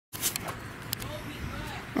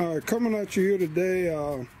Alright, coming at you here today,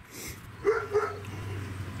 I'm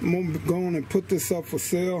going to go on and put this up for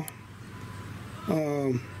sale.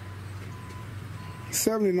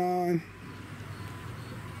 79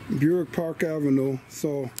 Buick Park Avenue.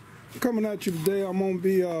 So, coming at you today, I'm going to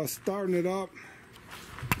be starting it up.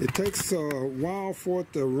 It takes a while for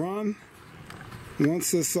it to run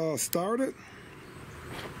once it's started.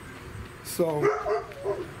 So,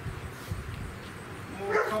 I'm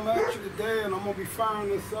going to come at you today and I'm going to be firing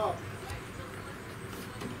this up.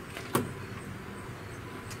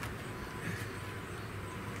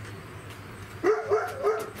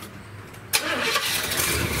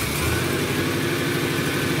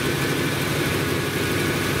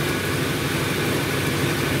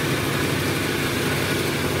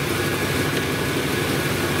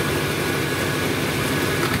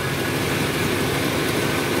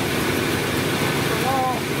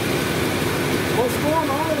 What's going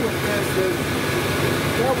on with this is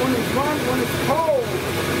that when it's cold,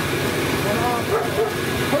 when I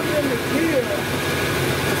put it in the gear,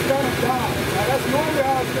 it's gonna die. Now that's normally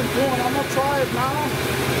how I've been doing. I'm gonna try it now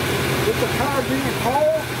with the car being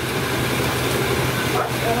cold,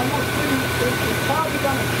 and I'm gonna see it's probably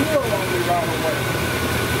gonna kill on me right away.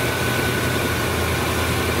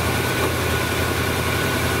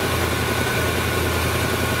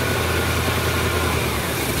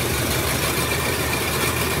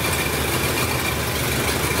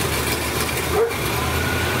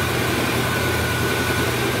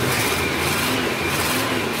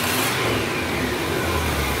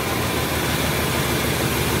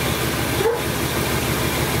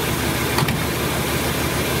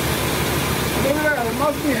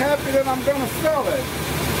 Must be happy that I'm gonna sell it.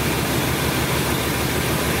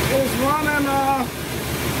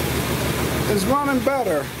 It's running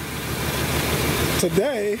better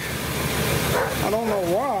today. I don't know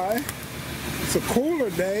why. It's a cooler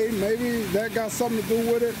day. Maybe that got something to do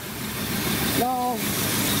with it. Now,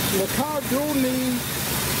 the car do need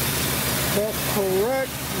the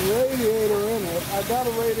correct radiator in it. I got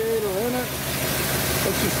a radiator in it,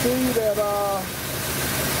 but you see that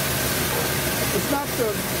it's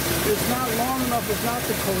not long enough, it's not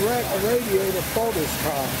the correct radiator for this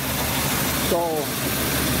car. So,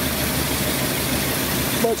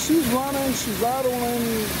 but she's running, she's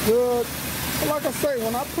idling good. But like I say,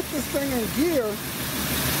 when I put this thing in gear,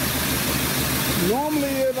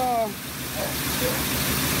 normally it'll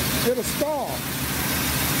stall.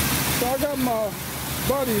 So I got my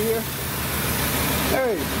buddy here.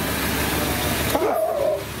 Hey,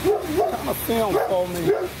 kind of film for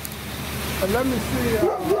me. And let me see, I'm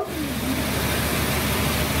gonna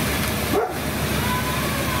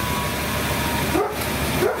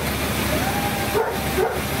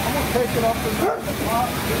take it up in the pot.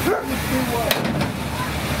 Let me see what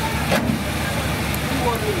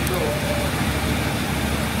it's doing.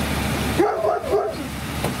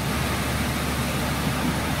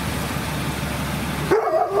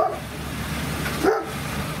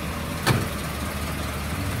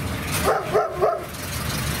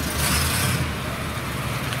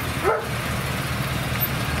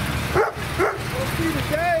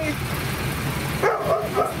 Today, I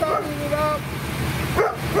started it up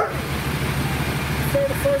for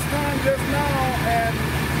the first time just now, and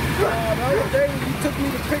the other day when you took me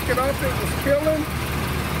to pick it up, it was killing.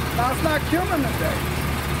 Now it's not killing today.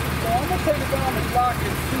 So I'm going to take it down the block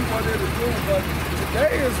and see what it'll do, but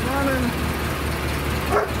today is running,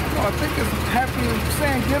 I think it's happy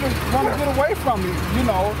saying want to get away from me, you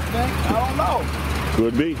know, I don't know.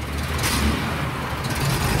 Could be.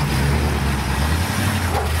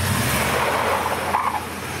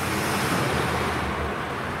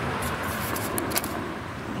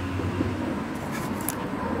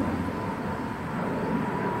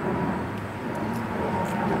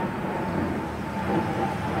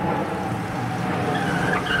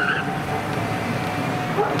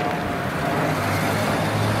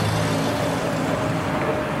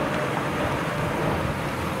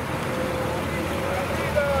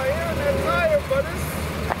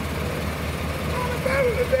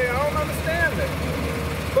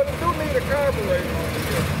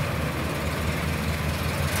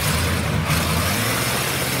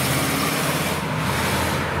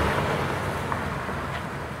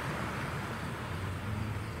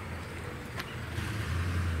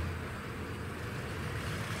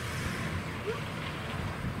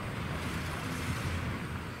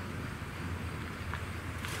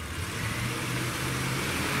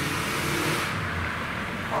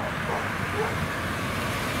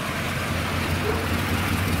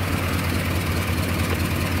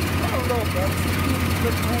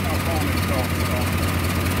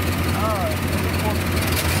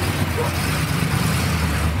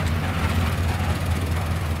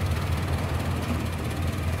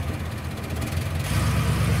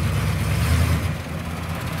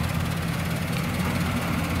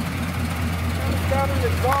 got an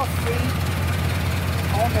exhaust seat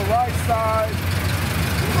on the right side.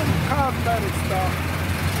 Some cosmetic stuff.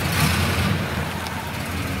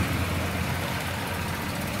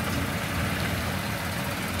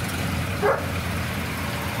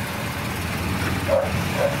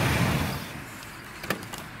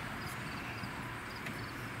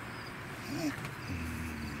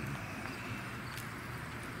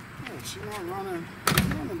 She's not running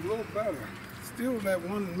a little better. Still that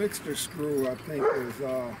one mixture screw, I think, is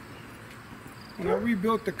when I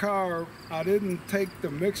rebuilt the car, I didn't take the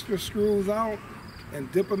mixture screws out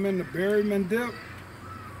and dip them in the Berryman dip,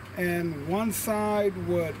 and one side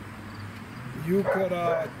would, you could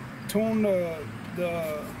tune the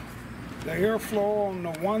airflow on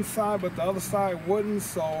the one side, but the other side wouldn't.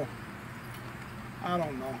 So I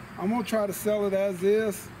don't know. I'm gonna try to sell it as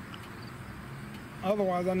is.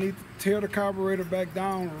 Otherwise, I need to tear the carburetor back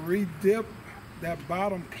down, re-dip that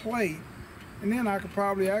bottom plate, and then I could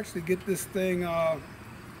probably actually get this thing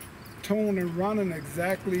tuned and running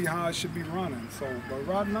exactly how it should be running. So, but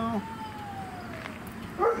right now,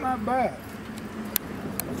 not bad.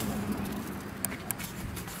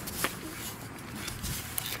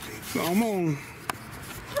 So I'm gonna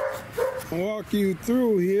walk you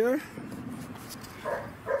through here.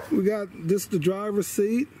 We got this, the driver's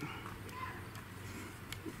seat.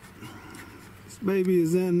 This baby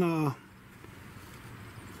is in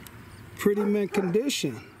pretty mint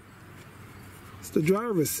condition. It's the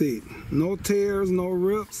driver's seat. No tears, no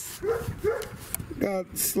rips.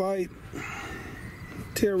 Got slight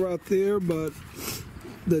tear right there, but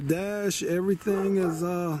the dash, everything is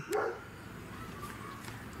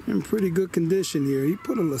in pretty good condition here. He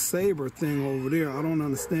put a LeSabre thing over there. I don't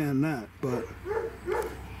understand that, but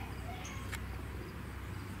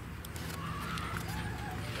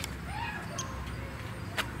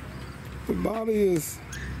the body is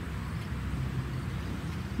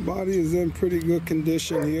in pretty good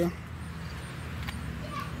condition here.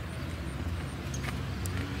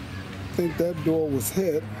 I think that door was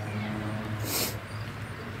hit.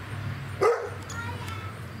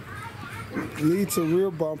 Needs a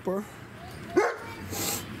rear bumper.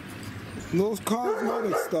 Those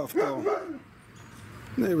cosmetic stuff though.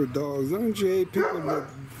 Neighbor dogs. Don't you hate people that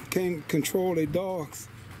can't control their dogs?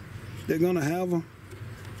 They're gonna have them.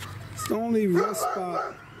 It's the only rust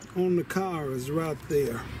spot on the car is right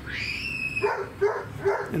there.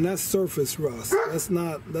 And that's surface rust. That's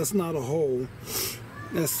not a hole.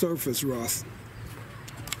 That's surface rust.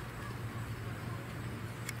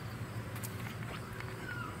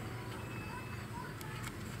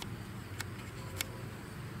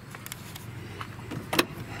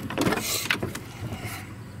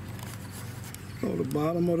 So the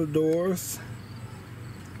bottom of the doors.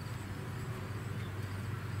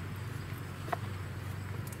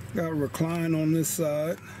 Got a recline on this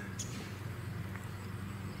side.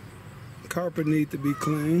 Carpet need to be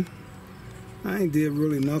clean. I ain't did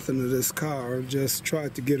really nothing to this car, just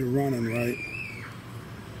tried to get it running right.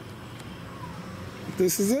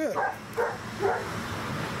 This is it.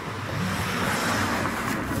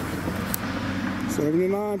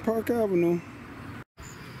 '79 Park Avenue.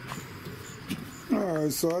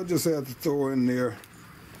 Alright, so I just had to throw in there.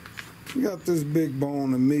 We got this big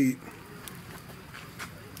bone of meat.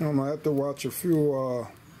 I have to watch a few,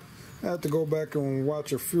 I have to go back and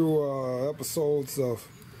watch a few episodes of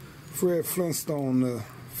Fred Flintstone to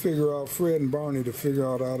figure out, Fred and Barney to figure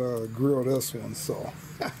out how to grill this one, so.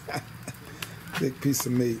 Big piece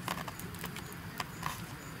of meat.